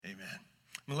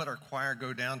I'm going to let our choir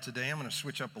go down today. I'm going to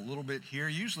switch up a little bit here.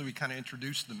 Usually we kind of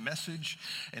introduce the message,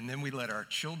 and then we let our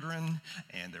children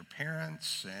and their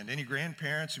parents and any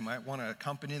grandparents who might want to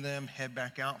accompany them head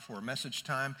back out for a message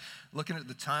time. Looking at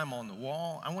the time on the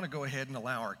wall, I want to go ahead and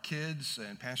allow our kids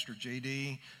and Pastor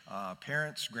JD,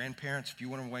 parents, grandparents, if you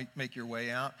want to make your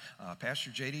way out. Pastor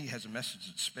JD has a message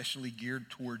that's specially geared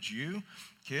towards you.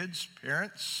 Kids,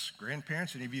 parents,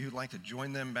 grandparents, any of you who'd like to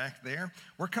join them back there.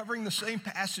 We're covering the same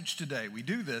passage today. We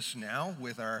do this now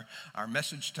with our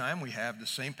message time. We have the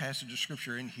same passage of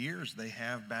Scripture in here as they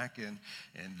have back in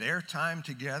their time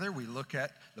together. We look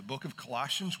at the book of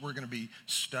Colossians. We're going to be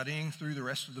studying through the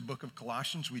rest of the book of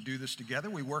Colossians. We do this together.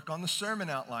 We work on the sermon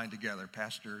outline together.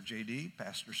 Pastor JD,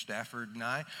 Pastor Stafford, and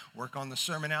I work on the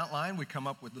sermon outline. We come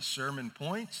up with the sermon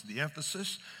points, the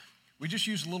emphasis. We just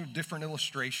use a little different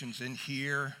illustrations in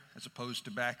here as opposed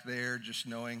to back there, just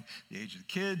knowing the age of the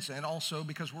kids, and also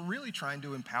because we're really trying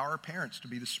to empower parents to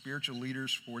be the spiritual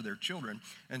leaders for their children,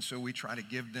 and so we try to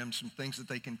give them some things that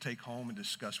they can take home and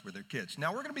discuss with their kids. Now,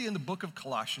 we're going to be in the book of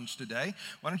Colossians today.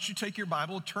 Why don't you take your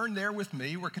Bible, turn there with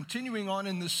me. We're continuing on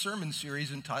in this sermon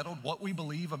series entitled, What We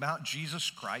Believe About Jesus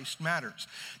Christ Matters.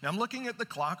 Now, I'm looking at the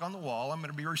clock on the wall. I'm going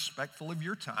to be respectful of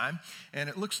your time, and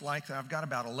it looks like I've got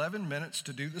about 11 minutes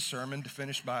to do the sermon to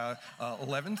finish by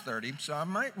 11:30, so I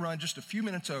might run just a few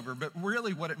minutes over, but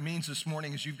really what it means this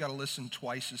morning is you've got to listen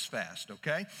twice as fast,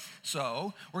 okay?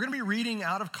 So we're going to be reading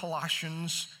out of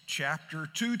Colossians chapter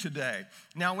 2 today.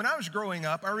 Now, when I was growing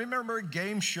up, I remember a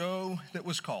game show that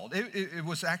was called. It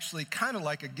was actually kind of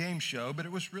like a game show, but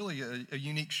it was really a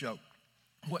unique show.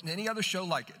 Wasn't any other show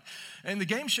like it. And the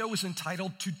game show was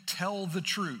entitled To Tell the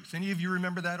Truth. Any of you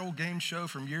remember that old game show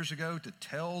from years ago, To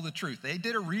Tell the Truth? They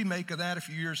did a remake of that a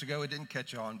few years ago. It didn't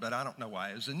catch on, but I don't know why.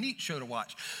 It was a neat show to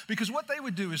watch. Because what they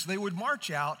would do is they would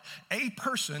march out a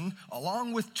person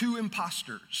along with two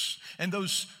imposters. And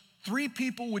those three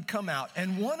people would come out,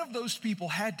 and one of those people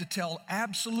had to tell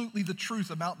absolutely the truth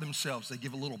about themselves. They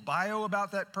give a little bio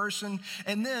about that person,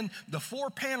 and then the four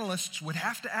panelists would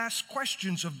have to ask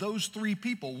questions of those three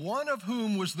people, one of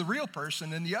whom was the real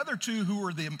person, and the other two who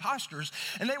were the imposters,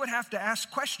 and they would have to ask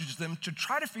questions of them to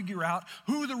try to figure out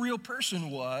who the real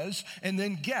person was, and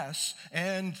then guess.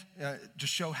 And to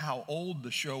show how old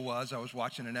the show was, I was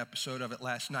watching an episode of it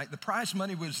last night. The prize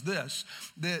money was this,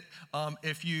 that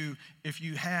if you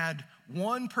had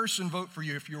one person vote for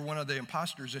you, if you were one of the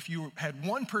imposters, if you had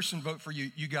one person vote for you,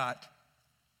 you got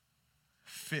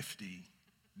 $50.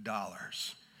 I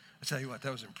tell you what,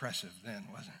 that was impressive then,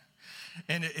 wasn't it?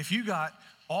 And if you got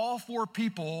all four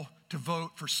people to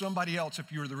vote for somebody else,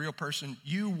 if you were the real person,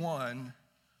 you won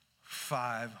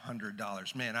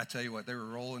 $500. Man, I tell you what, they were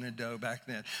rolling in dough back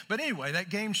then. But anyway, that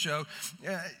game show,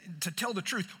 to tell the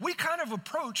truth, we kind of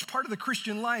approach part of the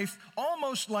Christian life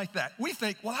almost like that. We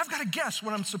think, well, I've got to guess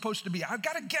what I'm supposed to be. I've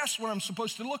got to guess what I'm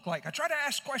supposed to look like. I try to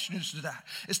ask questions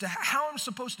as to how I'm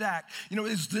supposed to act. You know,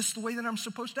 is this the way that I'm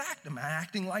supposed to act? Am I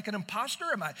acting like an imposter?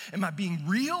 Am I being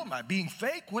real? Am I being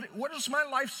fake? What is my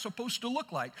life supposed to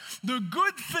look like? The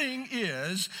good thing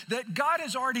is that God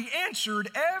has already answered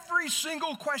every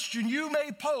single question you may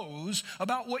pose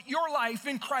about what your life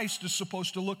in Christ is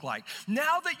supposed to look like.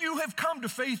 Now that you have come to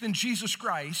faith in Jesus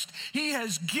Christ, He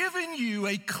has given you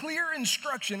a clear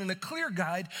instruction and a clear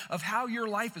guide of how your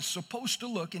life is supposed to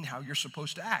look and how you're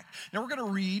supposed to act. Now we're going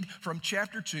to read from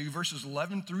chapter 2, verses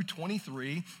 11 through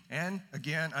 23. And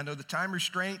again, I know the time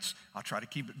restraints. I'll try to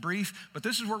keep it brief, but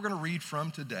this is what we're going to read from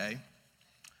today.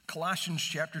 Colossians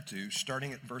chapter 2,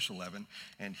 starting at verse 11,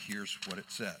 and here's what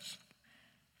it says.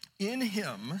 In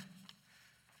Him,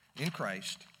 in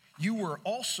Christ, you were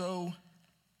also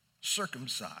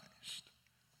circumcised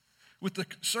with the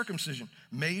circumcision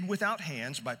made without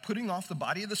hands by putting off the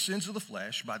body of the sins of the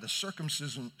flesh by the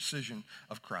circumcision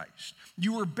of Christ.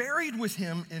 You were buried with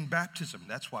Him in baptism.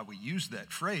 That's why we use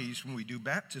that phrase when we do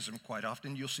baptism quite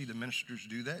often. You'll see the ministers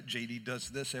do that. JD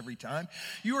does this every time.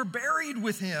 You were buried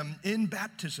with Him in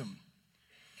baptism,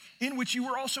 in which you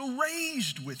were also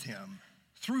raised with Him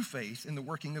through faith in the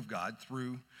working of God,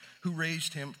 through who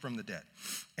raised Him from the dead.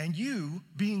 And you,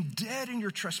 being dead in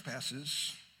your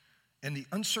trespasses and the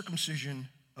uncircumcision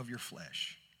of your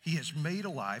flesh, He has made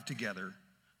alive together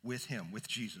with Him, with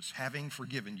Jesus, having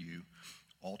forgiven you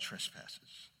all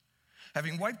trespasses,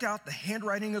 having wiped out the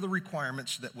handwriting of the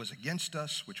requirements that was against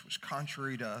us, which was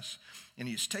contrary to us, and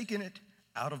He has taken it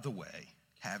out of the way,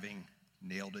 having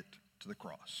nailed it to the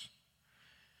cross.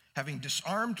 Having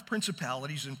disarmed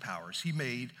principalities and powers, He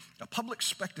made a public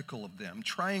spectacle of them,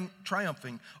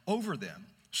 triumphing over them.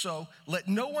 So let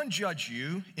no one judge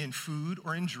you in food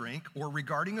or in drink or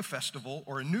regarding a festival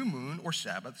or a new moon or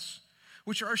Sabbaths,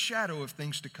 which are a shadow of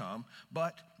things to come,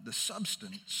 but the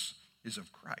substance is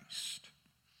of Christ.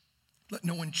 Let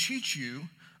no one cheat you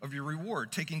of your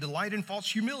reward, taking delight in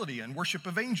false humility and worship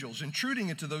of angels, intruding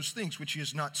into those things which he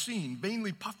has not seen,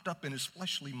 vainly puffed up in his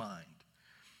fleshly mind,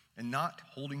 and not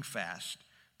holding fast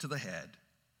to the head,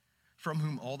 from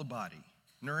whom all the body,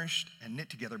 nourished and knit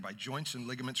together by joints and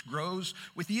ligaments, grows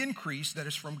with the increase that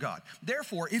is from God.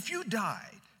 Therefore, if you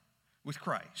died with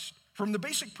Christ from the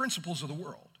basic principles of the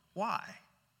world, why?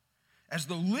 As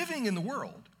though living in the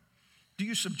world, do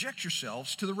you subject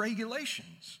yourselves to the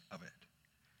regulations of it?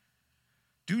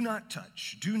 Do not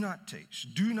touch, do not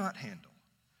taste, do not handle,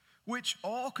 which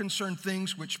all concern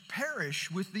things which perish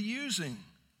with the using,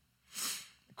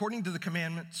 according to the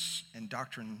commandments and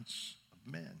doctrines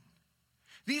of men.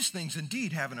 These things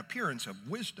indeed have an appearance of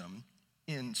wisdom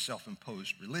in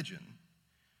self-imposed religion,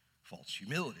 false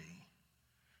humility,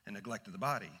 and neglect of the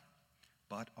body,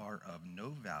 but are of no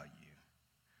value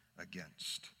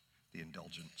against the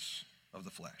indulgence of the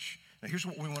flesh. Now, here's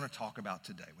what we want to talk about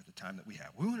today with the time that we have.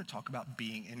 We want to talk about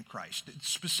being in Christ.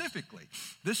 Specifically,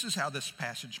 this is how this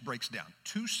passage breaks down.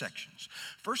 2 sections.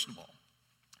 First of all,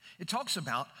 it talks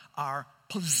about our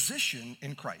position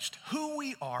in Christ, who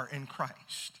we are in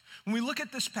Christ. When we look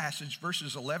at this passage,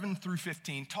 verses 11 through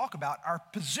 15, talk about our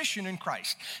position in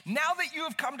Christ. Now that you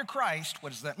have come to Christ,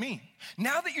 what does that mean?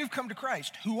 Now that you've come to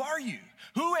Christ, who are you?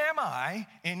 Who am I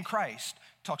in Christ?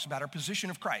 Talks about our position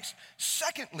of Christ.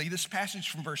 Secondly, this passage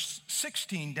from verse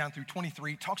 16 down through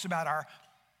 23 talks about our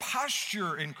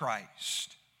posture in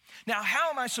Christ. Now, how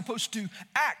am I supposed to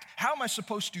act? How am I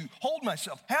supposed to hold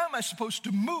myself? How am I supposed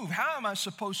to move? How am I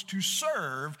supposed to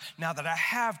serve now that I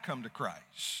have come to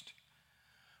Christ?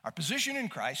 Our position in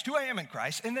Christ, who I am in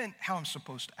Christ, and then how I'm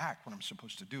supposed to act, what I'm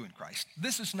supposed to do in Christ.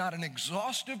 This is not an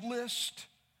exhaustive list.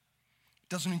 It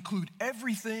doesn't include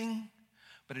everything,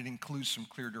 but it includes some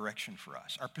clear direction for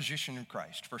us. Our position in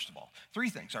Christ, first of all.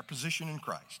 3 things, our position in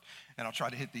Christ. And I'll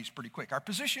try to hit these pretty quick. Our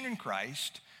position in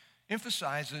Christ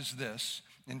emphasizes this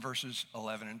in verses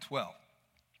 11 and 12.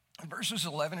 In verses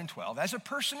 11 and 12, as a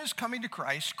person is coming to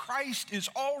Christ, Christ is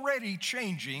already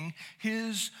changing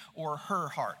his or her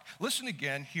heart. Listen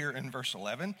again here in verse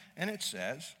 11, and it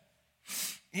says,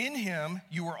 in him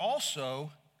you were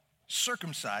also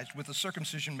circumcised with a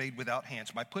circumcision made without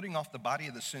hands, by putting off the body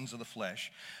of the sins of the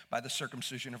flesh by the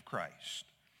circumcision of Christ.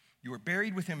 You were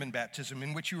buried with him in baptism,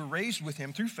 in which you were raised with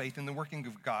him through faith in the working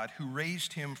of God who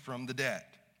raised him from the dead.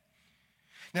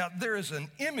 Now, there is an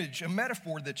image, a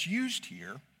metaphor that's used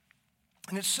here,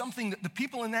 and it's something that the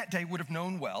people in that day would have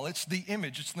known well. It's the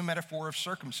image, it's the metaphor of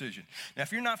circumcision. Now,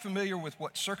 if you're not familiar with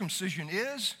what circumcision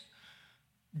is,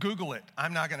 Google it.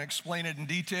 I'm not going to explain it in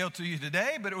detail to you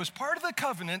today, but it was part of the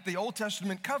covenant, the Old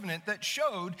Testament covenant, that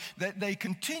showed that they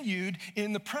continued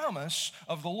in the promise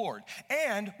of the Lord.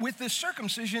 And with this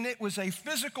circumcision, it was a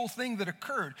physical thing that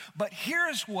occurred. But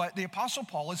here's what the Apostle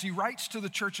Paul, as he writes to the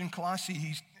church in Colossae,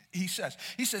 he says,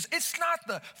 it's not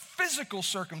the physical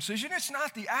circumcision, it's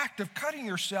not the act of cutting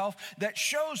yourself that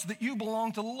shows that you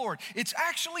belong to the Lord. It's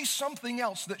actually something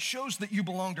else that shows that you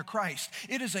belong to Christ.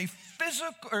 It is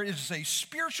a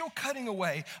spiritual cutting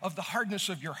away of the hardness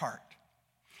of your heart.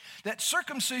 That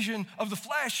circumcision of the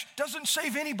flesh doesn't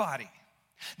save anybody.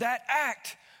 That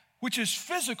act, which is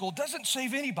physical, doesn't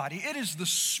save anybody. It is the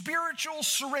spiritual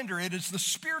surrender. It is the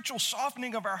spiritual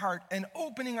softening of our heart and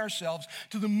opening ourselves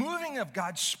to the moving of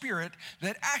God's Spirit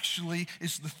that actually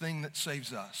is the thing that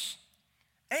saves us.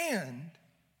 And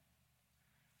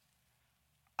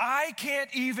I can't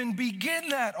even begin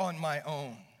that on my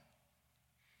own.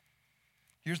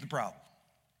 Here's the problem.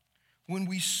 When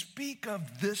we speak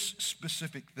of this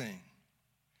specific thing,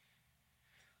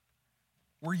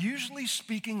 we're usually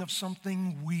speaking of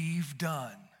something we've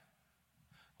done.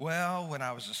 Well, when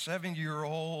I was a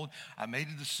 7-year-old, I made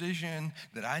a decision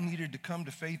that I needed to come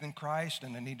to faith in Christ,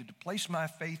 and I needed to place my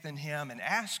faith in him and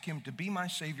ask him to be my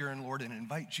Savior and Lord and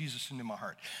invite Jesus into my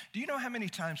heart. Do you know how many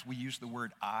times we use the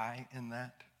word I in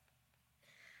that?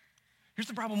 Here's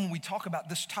the problem when we talk about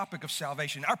this topic of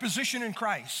salvation, our position in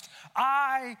Christ.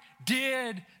 I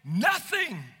did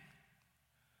nothing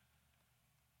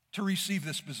to receive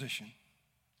this position.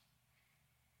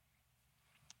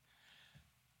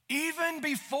 Even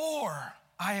before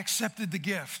I accepted the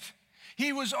gift,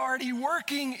 he was already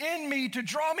working in me to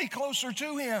draw me closer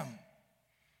to him.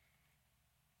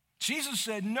 Jesus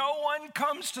said, no one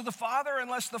comes to the Father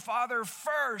unless the Father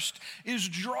first is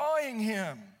drawing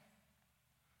him.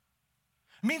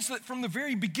 It means that from the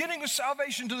very beginning of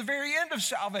salvation to the very end of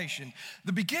salvation,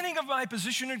 the beginning of my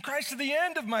position in Christ to the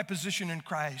end of my position in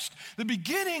Christ, the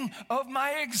beginning of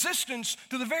my existence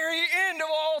to the very end of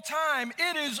all time,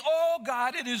 it is all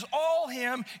God, it is all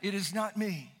Him, it is not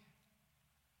me.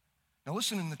 Now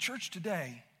listen, in the church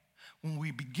today, when we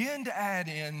begin to add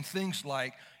in things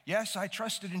like, yes, I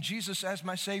trusted in Jesus as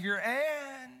my Savior,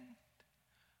 and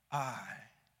I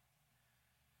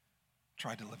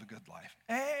tried to live a good life,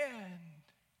 and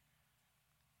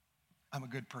I'm a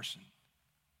good person.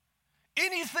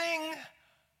 Anything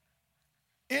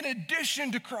in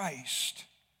addition to Christ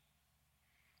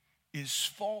is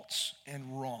false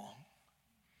and wrong.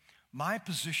 My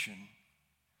position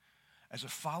as a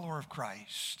follower of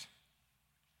Christ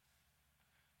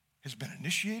has been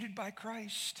initiated by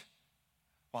Christ.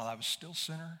 While I was still a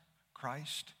sinner,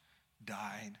 Christ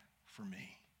died for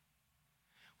me.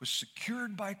 Was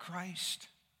secured by Christ.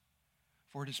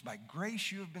 For it is by grace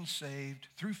you have been saved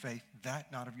through faith,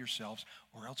 that not of yourselves,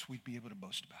 or else we'd be able to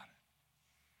boast about it.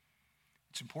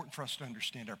 It's important for us to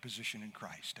understand our position in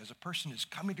Christ. As a person is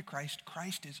coming to Christ,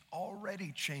 Christ is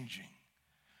already changing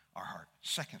our heart.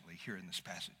 Secondly, here in this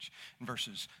passage, in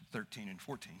verses 13 and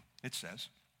 14, it says,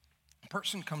 a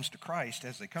person comes to Christ,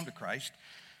 as they come to Christ,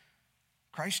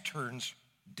 Christ turns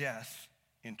death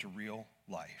into real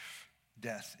life.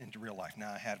 Death into real life.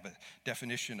 Now I have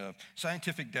a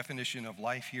scientific definition of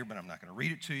life here, but I'm not going to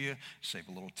read it to you. Save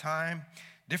a little time.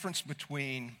 Difference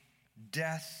between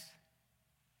death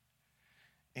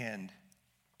and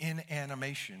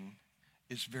inanimation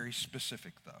is very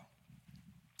specific, though.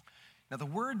 Now the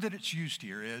word that it's used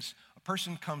here is a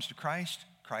person comes to Christ,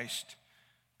 Christ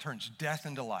turns death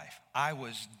into life. I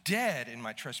was dead in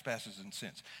my trespasses and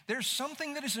sins. There's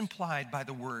something that is implied by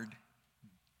the word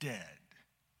dead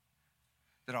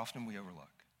that often we overlook.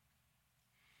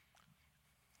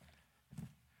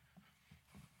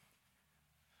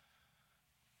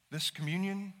 This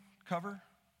communion cover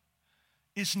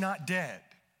is not dead.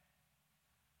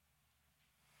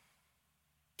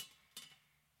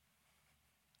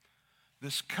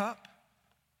 This cup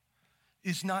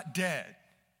is not dead.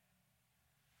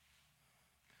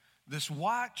 This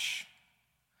watch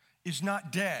is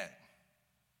not dead.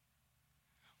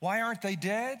 Why aren't they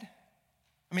dead?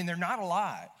 I mean, they're not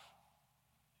alive.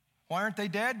 Why aren't they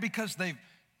dead? Because they've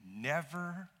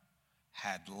never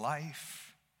had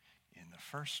life in the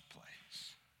first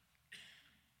place.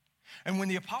 And when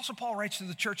the Apostle Paul writes to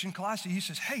the church in Colossae, he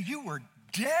says, hey, you were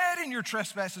dead in your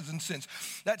trespasses and sins.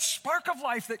 That spark of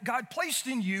life that God placed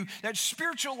in you, that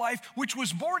spiritual life which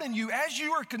was born in you as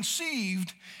you were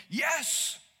conceived,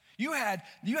 yes, you had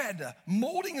the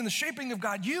molding and the shaping of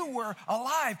God. You were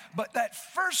alive, but that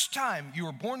first time you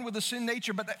were born with a sin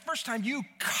nature, but that first time you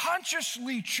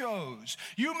consciously chose,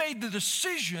 you made the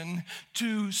decision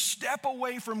to step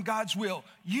away from God's will.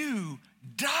 You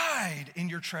died in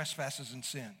your trespasses and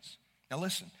sins. Now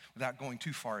listen, without going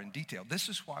too far in detail, this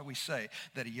is why we say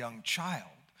that a young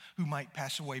child who might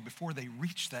pass away before they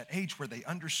reach that age where they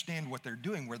understand what they're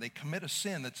doing, where they commit a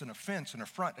sin that's an offense, an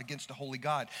affront against a holy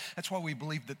God. That's why we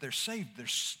believe that they're saved, they're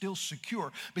still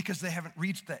secure, because they haven't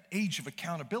reached that age of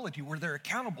accountability where they're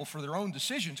accountable for their own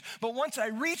decisions. But once I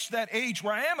reach that age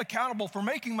where I am accountable for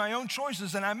making my own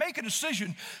choices and I make a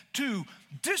decision to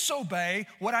disobey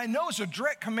what I know is a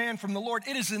direct command from the Lord,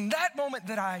 it is in that moment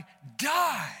that I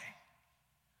die.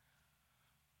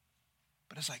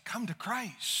 But as I come to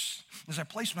Christ, as I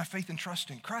place my faith and trust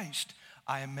in Christ,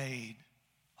 I am made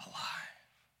alive.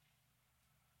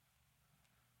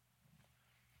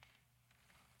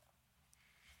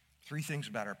 Three things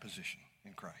about our position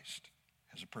in Christ.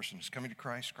 As a person is coming to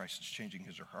Christ, Christ is changing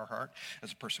his or her heart.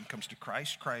 As a person comes to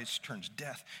Christ, Christ turns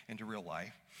death into real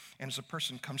life. And as a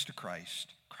person comes to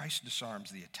Christ, Christ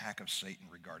disarms the attack of Satan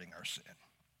regarding our sin.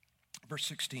 Verse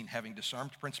 16, having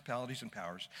disarmed principalities and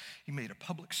powers, he made a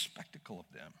public spectacle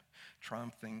of them,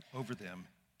 triumphing over them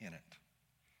in it.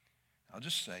 I'll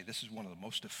just say this is one of the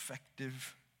most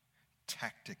effective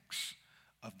tactics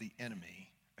of the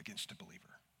enemy against a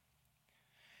believer.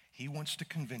 He wants to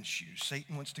convince you,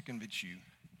 Satan wants to convince you,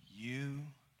 you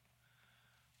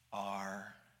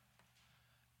are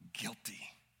guilty.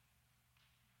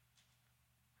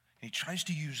 And he tries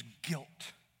to use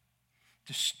guilt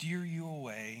to steer you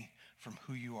away from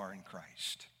who you are in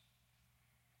Christ.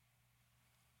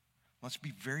 Let's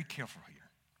be very careful here.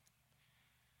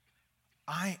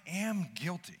 I am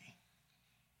guilty.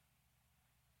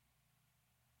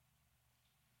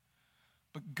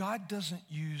 But God doesn't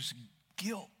use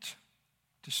guilt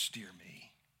to steer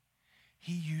me.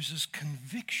 He uses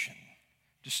conviction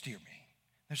to steer me.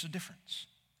 There's a difference.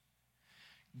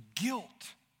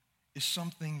 Guilt is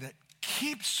something that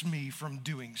keeps me from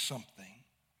doing something.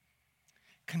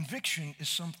 Conviction is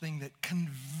something that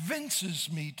convinces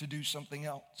me to do something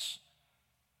else.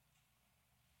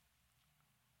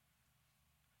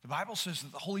 The Bible says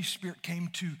that the Holy Spirit came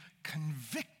to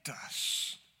convict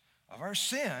us of our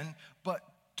sin, but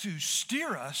to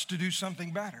steer us to do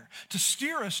something better, to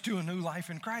steer us to a new life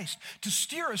in Christ, to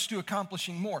steer us to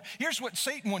accomplishing more. Here's what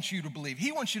Satan wants you to believe.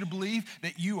 He wants you to believe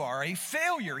that you are a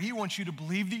failure. He wants you to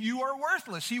believe that you are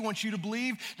worthless. He wants you to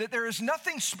believe that there is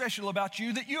nothing special about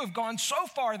you, that you have gone so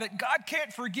far that God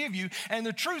can't forgive you. And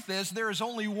the truth is, there is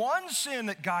only one sin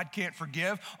that God can't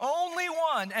forgive, only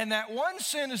one. And that one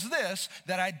sin is this,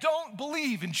 that I don't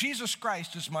believe in Jesus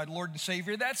Christ as my Lord and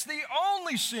Savior. That's the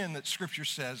only sin that Scripture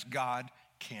says God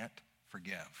can't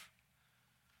forgive.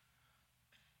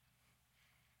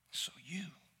 So you,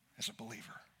 as a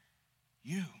believer,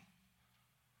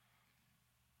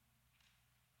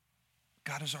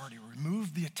 God has already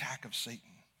removed the attack of Satan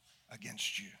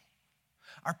against you.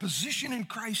 Our position in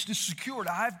Christ is secured.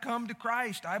 I've come to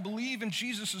Christ. I believe in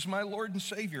Jesus as my Lord and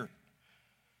Savior.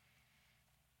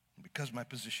 And because my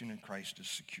position in Christ is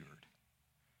secured,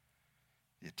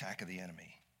 the attack of the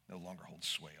enemy no longer holds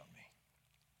sway on me.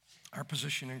 Our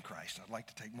position in Christ. I'd like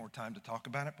to take more time to talk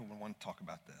about it, but we want to talk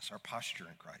about this, our posture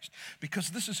in Christ.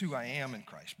 Because this is who I am in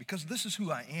Christ. Because this is who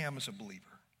I am as a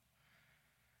believer.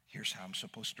 Here's how I'm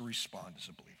supposed to respond as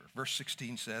a believer. Verse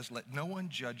 16 says, let no one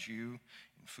judge you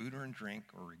in food or in drink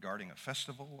or regarding a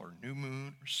festival or new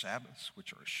moon or Sabbaths,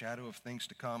 which are a shadow of things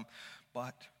to come,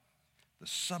 but the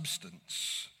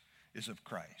substance is of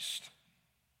Christ.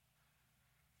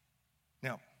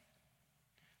 Now,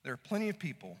 there are plenty of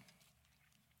people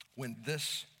when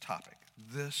this topic,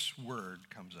 this word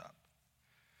comes up,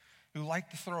 who like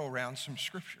to throw around some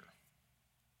scripture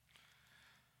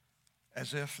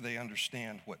as if they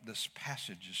understand what this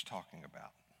passage is talking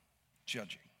about,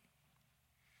 judging.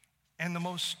 And the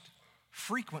most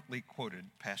frequently quoted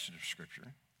passage of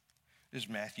scripture is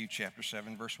Matthew chapter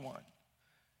 7, verse 1.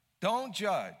 Don't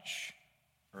judge,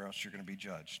 or else you're going to be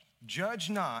judged. Judge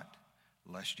not,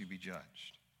 lest you be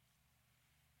judged.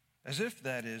 As if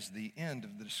that is the end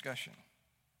of the discussion.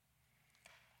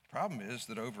 The problem is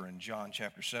that over in John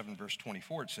chapter 7, verse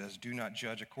 24, it says, do not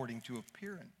judge according to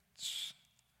appearance,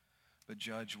 but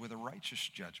judge with a righteous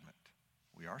judgment.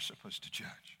 We are supposed to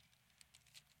judge.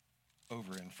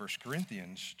 Over in 1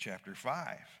 Corinthians chapter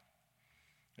 5,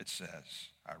 it says,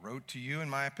 I wrote to you in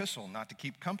my epistle not to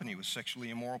keep company with sexually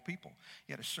immoral people.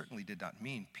 Yet it certainly did not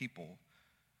mean people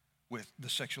with the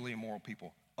sexually immoral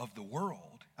people of the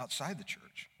world outside the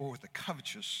church, or with the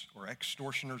covetous or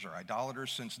extortioners or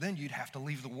idolaters, since then you'd have to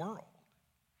leave the world.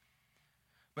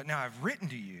 But now I've written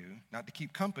to you not to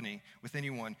keep company with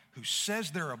anyone who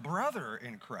says they're a brother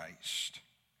in Christ,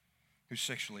 who's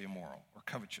sexually immoral or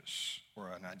covetous or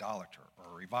an idolater or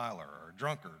a reviler or a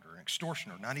drunkard or an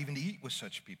extortioner, not even to eat with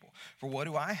such people. For what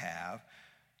do I have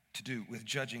to do with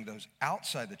judging those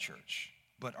outside the church?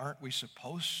 But aren't we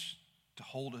supposed to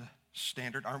hold a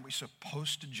standard? Aren't we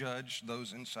supposed to judge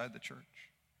those inside the church?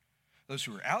 Those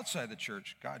who are outside the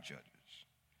church, God judges.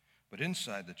 But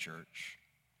inside the church,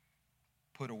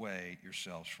 put away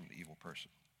yourselves from the evil person.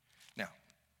 Now,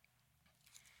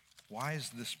 why is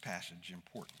this passage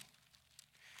important?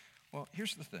 Well,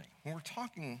 here's the thing. When we're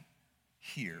talking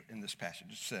here in this passage,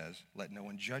 it says, let no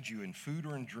one judge you in food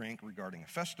or in drink regarding a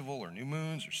festival or new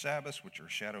moons or Sabbaths, which are a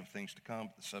shadow of things to come,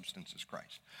 but the substance is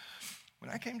Christ. When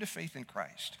I came to faith in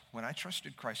Christ, when I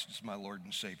trusted Christ as my Lord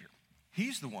and Savior,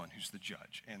 he's the one who's the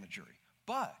judge and the jury.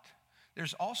 But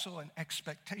there's also an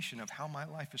expectation of how my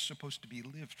life is supposed to be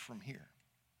lived from here.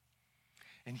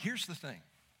 And here's the thing.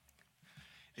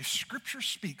 If Scripture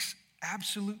speaks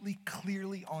absolutely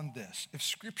clearly on this, if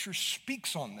Scripture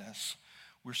speaks on this,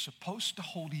 we're supposed to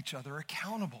hold each other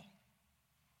accountable.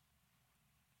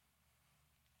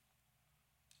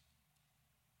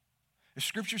 If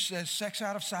Scripture says sex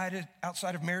outside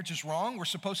of marriage is wrong, we're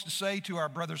supposed to say to our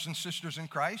brothers and sisters in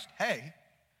Christ, hey,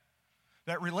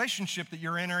 that relationship that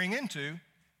you're entering into,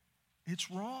 it's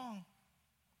wrong.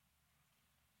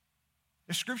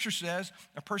 If Scripture says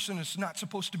a person is not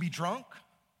supposed to be drunk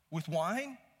with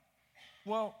wine,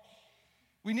 well,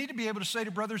 we need to be able to say to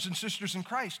brothers and sisters in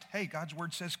Christ, hey, God's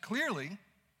word says clearly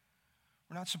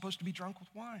we're not supposed to be drunk with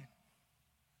wine.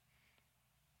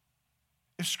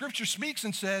 If Scripture speaks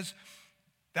and says,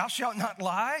 thou shalt not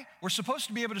lie, we're supposed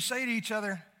to be able to say to each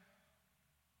other,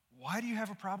 why do you have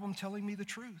a problem telling me the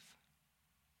truth?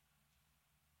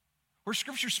 where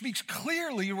Scripture speaks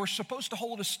clearly, we're supposed to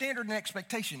hold a standard and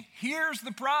expectation. Here's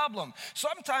the problem.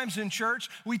 Sometimes in church,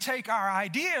 we take our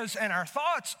ideas and our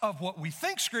thoughts of what we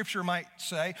think Scripture might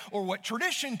say or what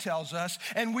tradition tells us,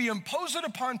 and we impose it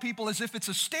upon people as if it's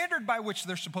a standard by which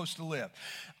they're supposed to live.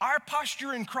 Our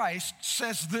posture in Christ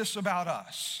says this about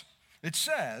us. It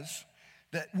says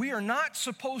that we are not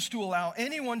supposed to allow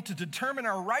anyone to determine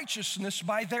our righteousness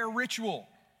by their ritual.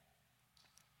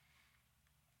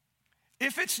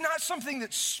 If it's not something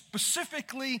that's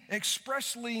specifically,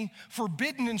 expressly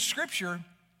forbidden in Scripture,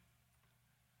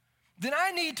 then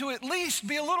I need to at least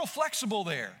be a little flexible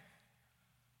there.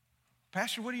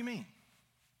 Pastor, what do you mean?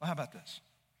 Well, how about this?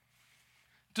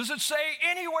 Does it say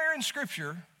anywhere in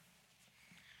Scripture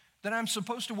that I'm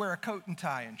supposed to wear a coat and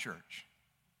tie in church?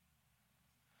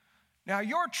 Now,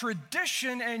 your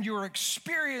tradition and your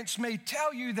experience may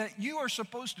tell you that you are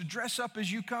supposed to dress up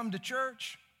as you come to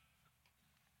church.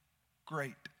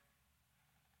 Great.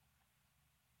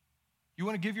 You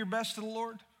want to give your best to the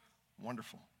Lord?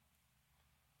 Wonderful.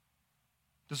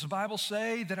 Does the Bible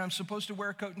say that I'm supposed to wear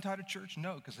a coat and tie to church?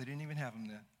 No, because they didn't even have them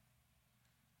then.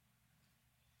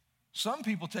 Some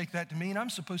people take that to mean I'm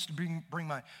supposed to bring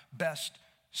my best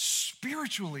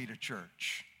spiritually to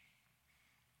church.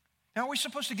 Now, are we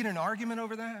supposed to get in an argument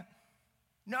over that?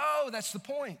 No, that's the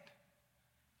point.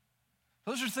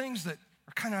 Those are things that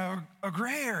are kind of a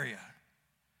gray area.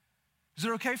 Is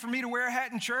it okay for me to wear a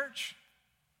hat in church?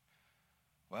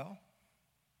 Well,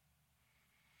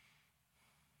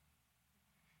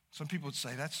 some people would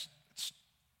say it's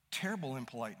terrible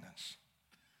impoliteness.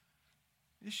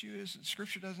 The issue is that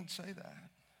Scripture doesn't say that.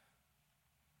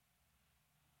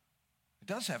 It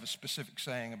does have a specific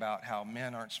saying about how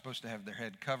men aren't supposed to have their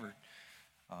head covered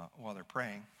while they're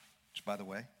praying, which, by the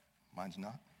way, mine's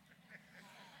not.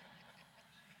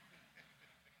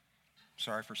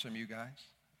 Sorry for some of you guys.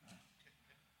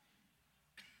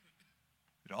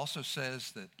 It also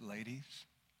says that, ladies,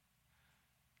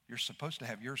 you're supposed to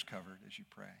have yours covered as you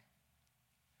pray.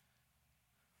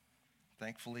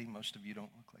 Thankfully, most of you don't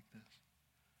look like this,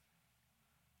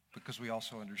 because we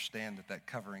also understand that that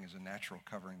covering is a natural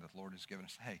covering that the Lord has given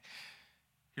us. Hey,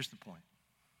 here's the point.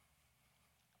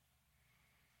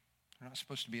 We're not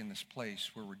supposed to be in this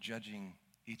place where we're judging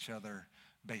each other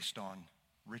based on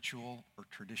ritual or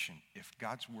tradition. If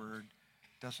God's word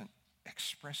doesn't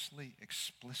expressly,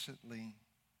 explicitly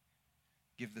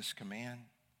give this command,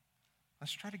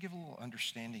 let's try to give a little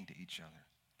understanding to each other.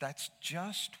 That's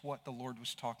just what the Lord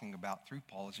was talking about through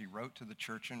Paul as he wrote to the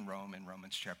church in Rome in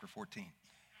Romans chapter 14.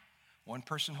 One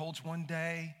person holds one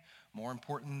day more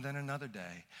important than another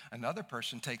day. Another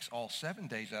person takes all 7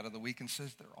 days out of the week and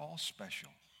says they're all special.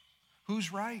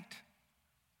 Who's right?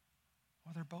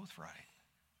 Well, they're both right.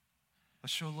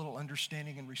 Let's show a little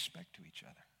understanding and respect to each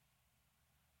other.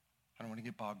 I don't want to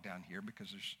get bogged down here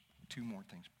because there's 2 more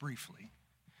things briefly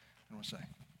I want to say.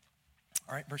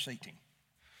 All right, verse 18.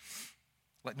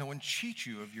 Let no one cheat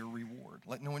you of your reward.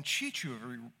 Let no one cheat you of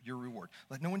your reward.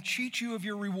 Let no one cheat you of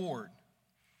your reward.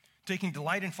 Taking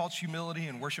delight in false humility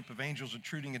and worship of angels,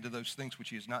 intruding into those things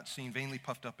which he has not seen, vainly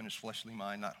puffed up in his fleshly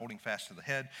mind, not holding fast to the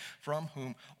head, from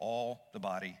whom all the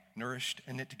body, nourished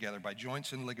and knit together by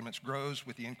joints and ligaments, grows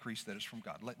with the increase that is from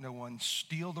God. Let no one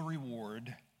steal the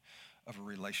reward of a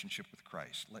relationship with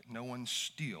Christ. Let no one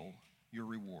steal your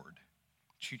reward,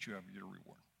 cheat you of your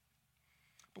reward.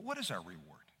 But what is our reward?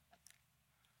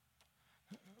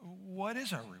 What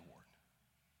is our reward?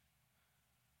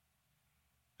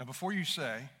 Now, before you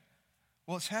say,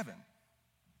 well, it's heaven.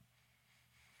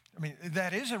 I mean,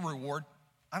 that is a reward.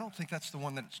 I don't think that's the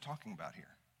one that it's talking about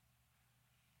here.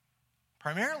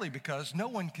 Primarily because no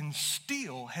one can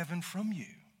steal heaven from you.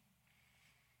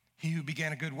 He who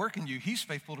began a good work in you, he's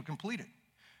faithful to complete it.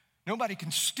 Nobody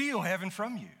can steal heaven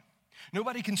from you.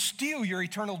 Nobody can steal your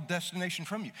eternal destination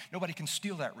from you. Nobody can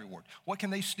steal that reward. What can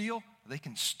they steal? They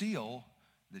can steal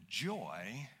the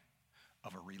joy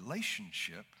of a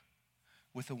relationship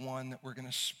with the one that we're going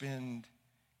to spend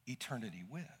eternity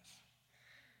with.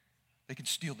 They can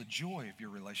steal the joy of your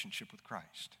relationship with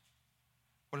Christ.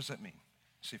 What does that mean?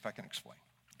 See if I can explain,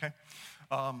 okay?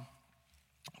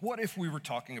 What if we were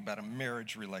talking about a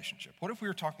marriage relationship? What if we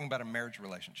were talking about a marriage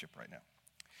relationship right now?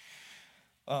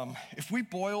 If we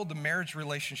boiled the marriage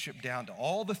relationship down to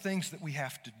all the things that we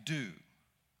have to do,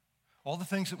 all the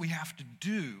things that we have to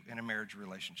do in a marriage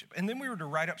relationship, and then we were to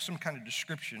write up some kind of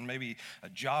description, maybe a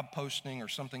job posting or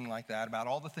something like that, about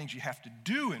all the things you have to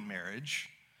do in marriage,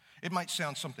 it might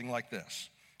sound something like this.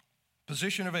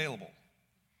 Position available.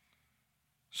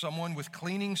 Someone with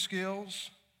cleaning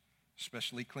skills,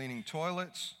 especially cleaning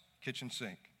toilets, kitchen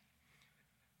sink.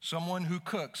 Someone who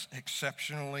cooks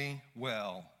exceptionally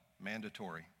well,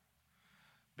 mandatory.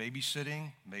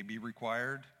 Babysitting may be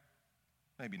required,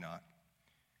 maybe not.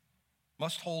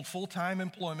 Must hold full-time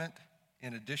employment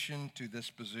in addition to this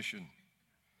position.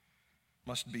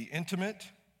 Must be intimate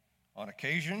on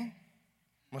occasion.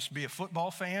 Must be a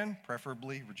football fan,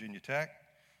 preferably Virginia Tech.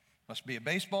 Must be a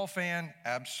baseball fan,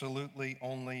 absolutely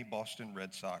only Boston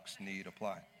Red Sox need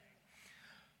apply.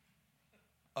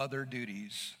 Other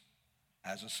duties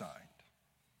as assigned.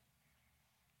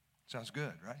 Sounds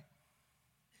good, right?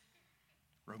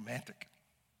 Romantic.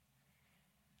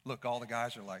 Look, all the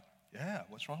guys are like, yeah,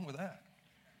 what's wrong with that?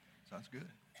 Sounds good.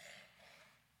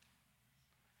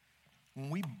 When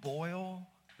we boil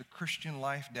the Christian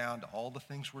life down to all the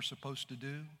things we're supposed to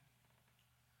do,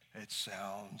 it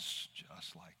sounds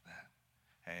just like that.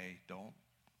 Hey, don't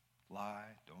lie,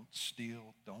 don't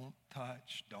steal, don't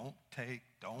touch, don't take,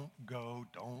 don't go,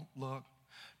 don't look.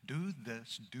 Do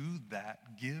this, do that,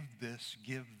 give this,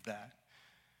 give that.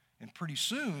 And pretty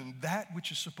soon, that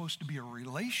which is supposed to be a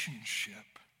relationship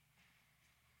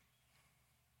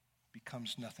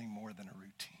becomes nothing more than a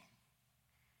routine.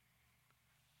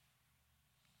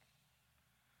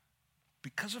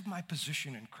 Because of my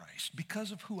position in Christ,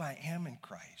 because of who I am in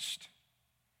Christ,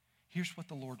 here's what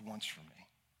the Lord wants from me.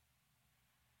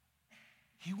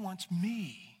 He wants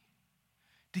me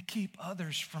to keep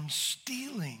others from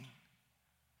stealing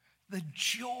the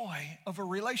joy of a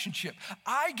relationship.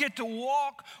 I get to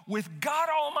walk with God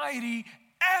Almighty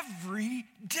every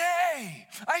day.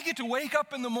 I get to wake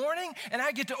up in the morning and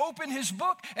I get to open his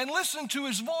book and listen to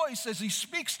his voice as he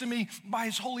speaks to me by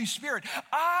his Holy Spirit.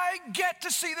 I get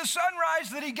to see the sunrise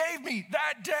that he gave me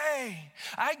that day.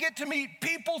 I get to meet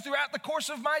people throughout the course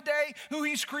of my day who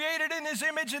he's created in his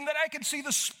image, and that I can see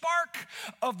the spark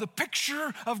of the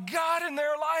picture of God in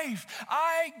their life.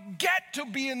 I get to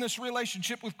be in this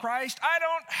relationship with Christ. I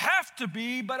don't have to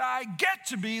be, but I get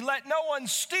to be. Let no one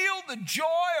steal the joy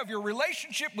of your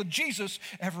relationship with Jesus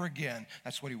ever again.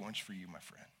 That's what he wants for you, my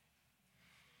friend.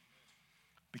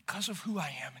 Because of who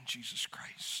I am in Jesus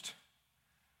Christ,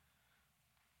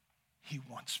 he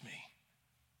wants me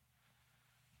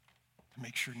to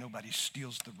make sure nobody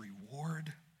steals the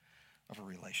reward of a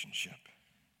relationship.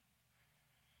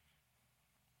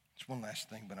 It's one last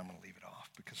thing, but I'm going to leave it off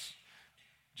because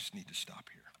I just need to stop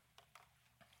here.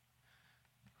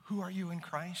 Who are you in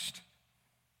Christ?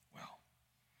 Well,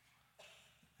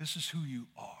 this is who you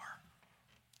are.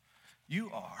 You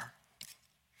are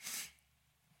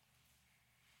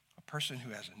a person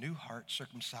who has a new heart,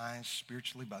 circumcised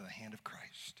spiritually by the hand of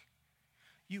Christ.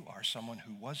 You are someone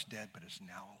who was dead but is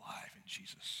now alive in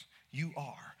Jesus. You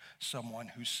are someone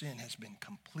whose sin has been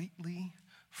completely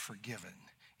forgiven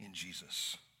in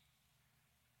Jesus.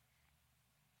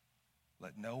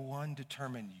 Let no one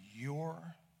determine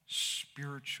your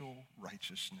spiritual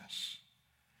righteousness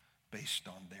based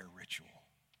on their ritual.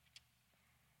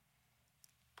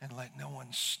 And let no one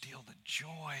steal the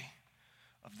joy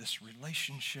of this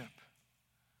relationship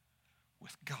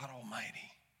with God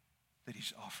Almighty that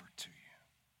he's offered to you.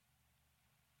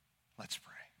 Let's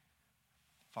pray.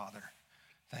 Father,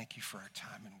 thank you for our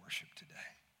time in worship today.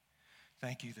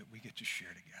 Thank you that we get to share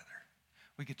together.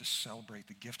 We get to celebrate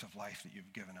the gift of life that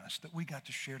you've given us, that we got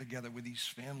to share together with these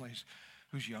families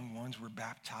whose young ones were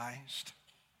baptized,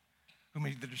 who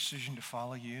made the decision to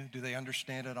follow you. Do they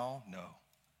understand it all? No.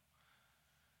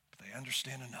 But they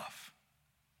understand enough.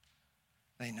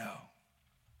 They know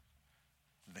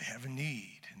that they have a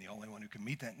need, and the only one who can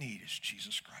meet that need is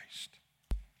Jesus Christ.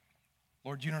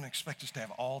 Lord, you don't expect us to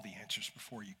have all the answers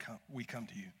before we come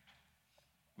to you.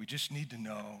 We just need to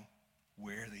know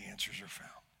where the answers are found.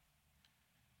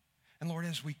 And Lord,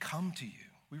 as we come to you,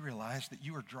 we realize that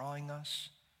you are drawing us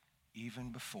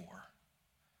even before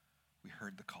we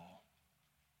heard the call.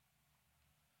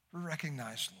 We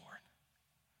recognize, Lord,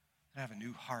 that I have a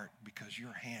new heart because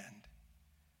your hand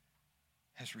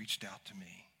has reached out to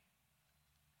me.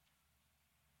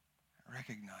 I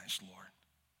recognize, Lord,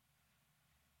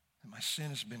 that my sin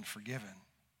has been forgiven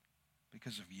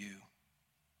because of you.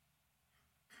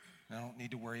 And I don't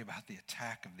need to worry about the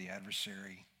attack of the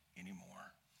adversary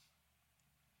anymore.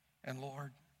 And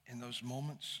Lord, in those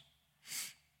moments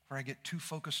where I get too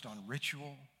focused on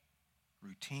ritual,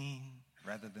 routine,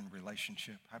 rather than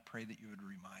relationship, I pray that you would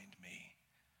remind me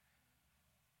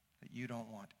that you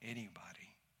don't want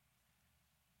anybody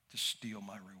to steal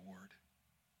my reward.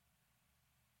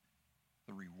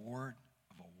 The reward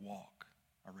of a walk,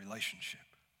 a relationship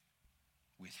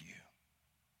with you,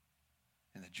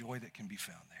 and the joy that can be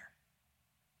found there.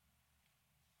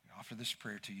 We offer this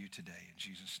prayer to you today in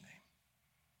Jesus' name.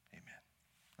 Amen.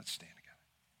 Let's stand again.